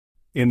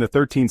In the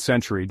 13th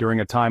century, during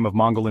a time of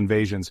Mongol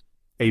invasions,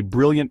 a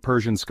brilliant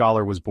Persian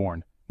scholar was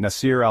born,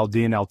 Nasir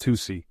al-Din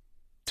al-Tusi.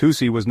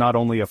 Tusi was not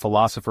only a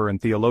philosopher and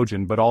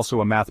theologian but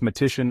also a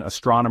mathematician,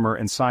 astronomer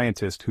and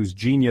scientist whose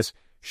genius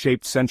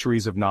shaped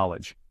centuries of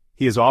knowledge.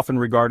 He is often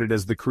regarded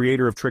as the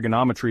creator of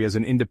trigonometry as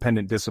an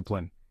independent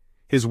discipline.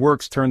 His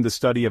works turned the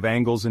study of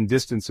angles and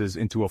distances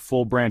into a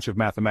full branch of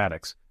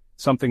mathematics,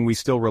 something we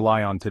still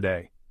rely on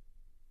today.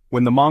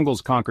 When the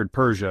Mongols conquered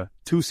Persia,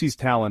 Tusi's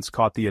talents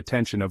caught the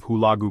attention of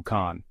Hulagu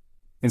Khan.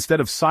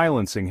 Instead of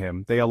silencing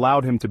him, they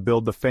allowed him to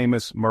build the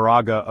famous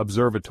Maragha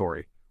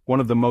Observatory, one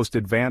of the most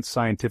advanced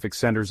scientific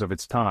centers of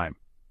its time.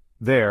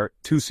 There,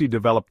 Tusi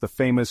developed the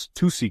famous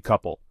Tusi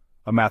couple,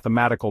 a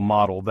mathematical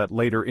model that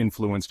later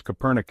influenced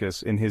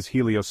Copernicus in his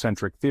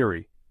heliocentric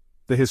theory.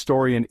 The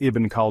historian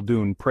Ibn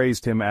Khaldun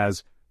praised him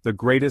as the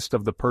greatest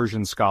of the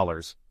Persian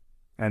scholars.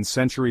 And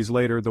centuries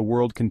later the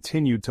world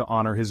continued to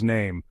honor his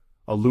name.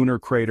 A lunar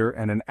crater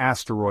and an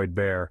asteroid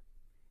bear.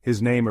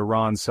 His name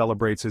Iran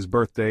celebrates his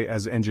birthday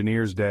as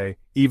Engineers Day.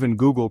 Even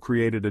Google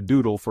created a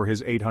doodle for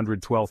his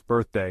 812th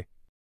birthday.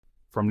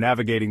 From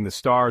navigating the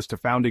stars to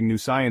founding new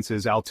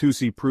sciences,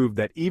 al-Tusi proved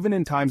that even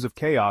in times of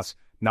chaos,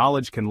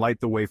 knowledge can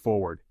light the way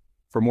forward.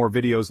 For more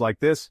videos like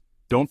this,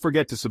 don't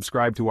forget to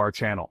subscribe to our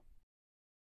channel.